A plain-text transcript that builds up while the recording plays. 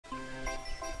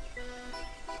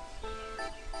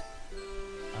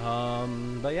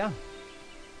But yeah.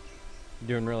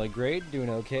 Doing really great, doing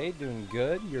okay, doing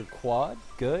good. Your quad,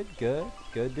 good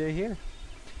to hear.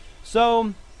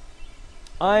 So,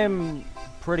 I'm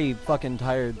pretty fucking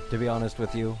tired, to be honest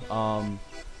with you.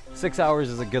 6 hours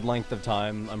is a good length of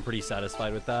time. I'm pretty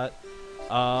satisfied with that.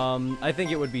 I think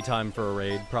it would be time for a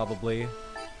raid, probably.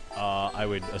 I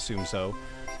would assume so.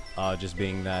 Just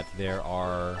being that there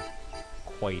are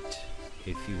quite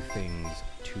a few things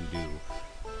to do.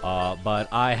 But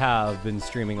I have been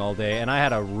streaming all day, and I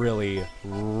had a really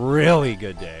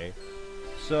good day.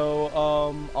 So,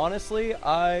 honestly,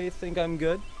 I think I'm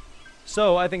good.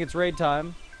 So, I think it's raid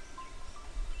time.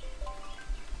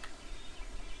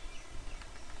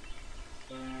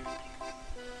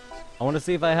 I want to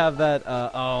see if I have that,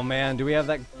 oh man, do we have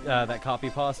that, that copy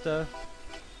pasta?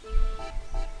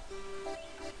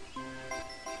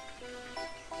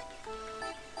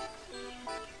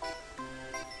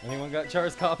 Anyone got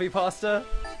Char's copy pasta?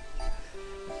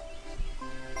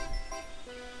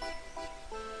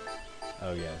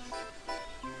 Oh yes.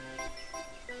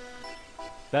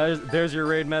 There's your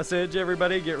raid message,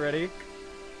 everybody, get ready.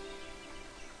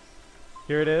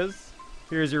 Here it is.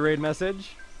 Here's your raid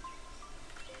message.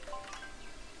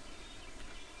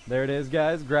 There it is,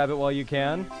 guys. Grab it while you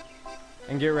can.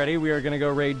 And get ready, we are gonna go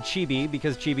raid Chibi,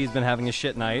 because Chibi's been having a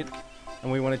shit night.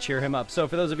 And we want to cheer him up. So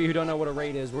for those of you who don't know what a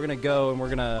raid is, we're going to go and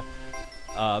we're going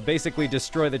to basically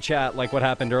destroy the chat like what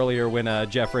happened earlier when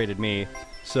Jeff raided me.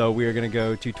 So we are going to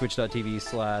go to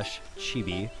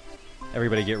twitch.tv/Chibi.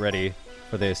 Everybody get ready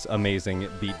for this amazing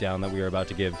beatdown that we are about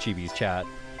to give Chibi's chat.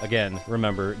 Again,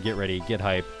 remember, get ready, get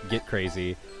hype, get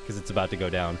crazy, because it's about to go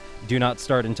down. Do not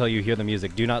start until you hear the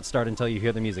music. Do not start until you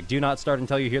hear the music. Do not start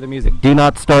until you hear the music. Do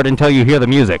not start until you hear the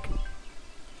music.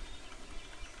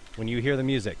 When you hear the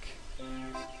music,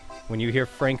 when you hear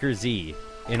Franker Z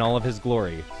in all of his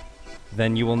glory,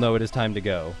 then you will know it is time to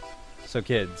go. So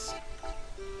kids,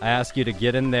 I ask you to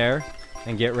get in there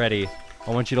and get ready.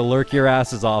 I want you to lurk your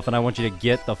asses off, and I want you to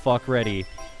get the fuck ready.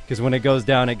 Because when it goes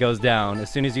down, it goes down.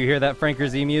 As soon as you hear that Franker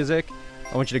Z music,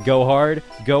 I want you to go hard,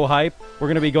 go hype. We're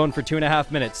going to be going for 2.5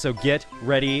 minutes, so get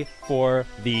ready for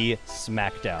the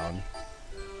smackdown.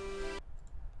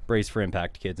 Brace for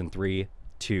impact, kids, in 3,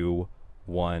 2,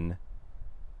 1...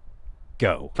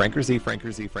 go. Franker Z,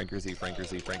 Franker Z, Franker Z, Franker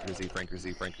Z, Franker Z, Franker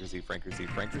Z, Franker Z, Franker Z, Franker Z,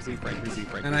 Franker Z, Franker Z.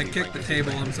 And I kicked the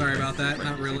table. I'm sorry about that.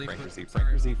 Not really. Franker Z,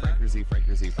 Franker Z, Franker Z,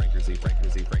 Franker Z, Franker Z, Franker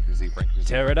Z, Franker Z, Franker Z.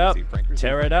 Tear it up.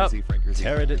 Tear it up.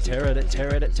 Tear it, tear it,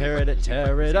 tear it, tear it,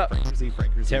 tear it up.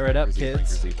 Tear it up,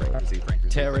 kids.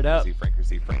 Tear it up.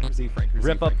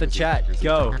 Rip up the chat.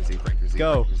 Go.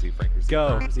 Go.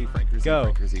 Go. Go. Go. Go.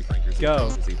 Go.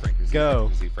 Go.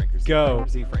 Go.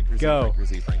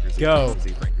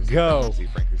 Go. Go,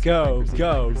 go,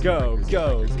 go, go,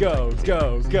 go, go, go,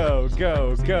 go, go,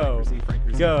 go,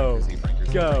 go,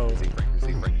 go,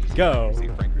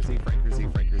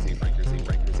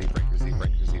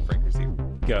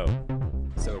 go.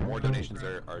 So more donations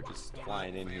are just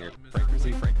flying in here. Franker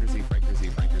Z, Franker Z, Franker Z,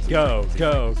 Franker Z. Go,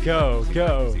 go, go,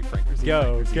 go,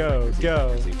 go, go,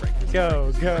 go,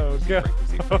 go, go, go.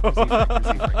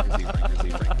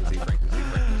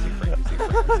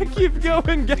 Keep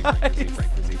going, guys.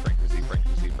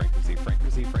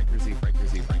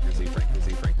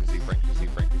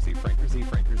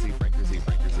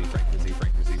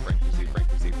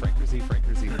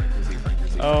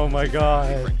 Oh my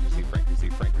god.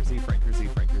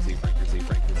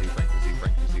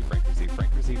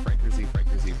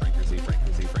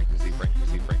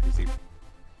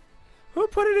 Who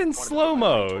put it in slow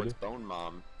mode?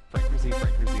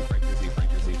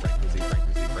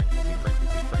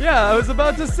 Yeah, I was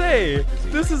about to say,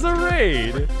 this is a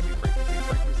raid.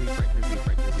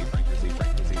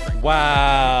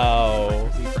 Wow.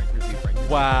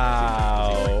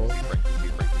 Wow.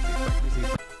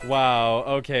 Wow,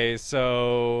 okay,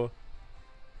 so...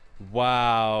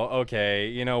 Wow, okay,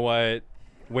 you know what?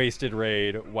 Wasted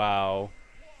raid, wow.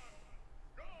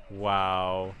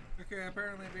 Wow. Okay,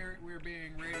 apparently we're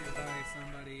being raided by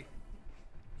somebody.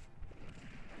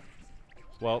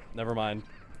 Well, never mind.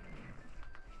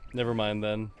 Never mind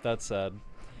then, that's sad.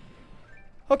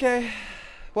 Okay,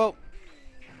 well...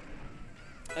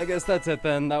 I guess that's it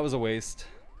then, that was a waste.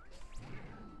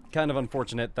 Kind of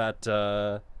unfortunate that,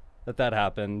 that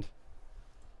happened.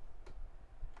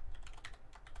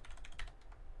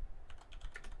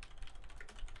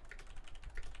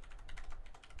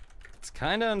 It's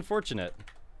kind of unfortunate.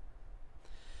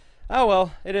 Oh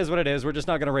well, it is what it is. We're just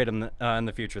not going to rate them in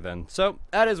the future then. So,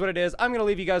 that is what it is. I'm going to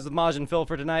leave you guys with Maj and Phil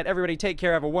for tonight. Everybody take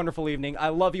care. Have a wonderful evening. I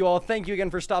love you all. Thank you again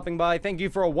for stopping by. Thank you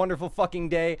for a wonderful fucking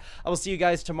day. I will see you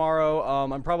guys tomorrow.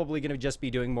 I'm probably going to just be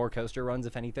doing more coaster runs,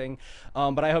 if anything.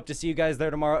 But I hope to see you guys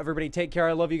there tomorrow. Everybody take care.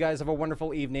 I love you guys. Have a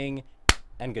wonderful evening.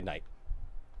 And good night.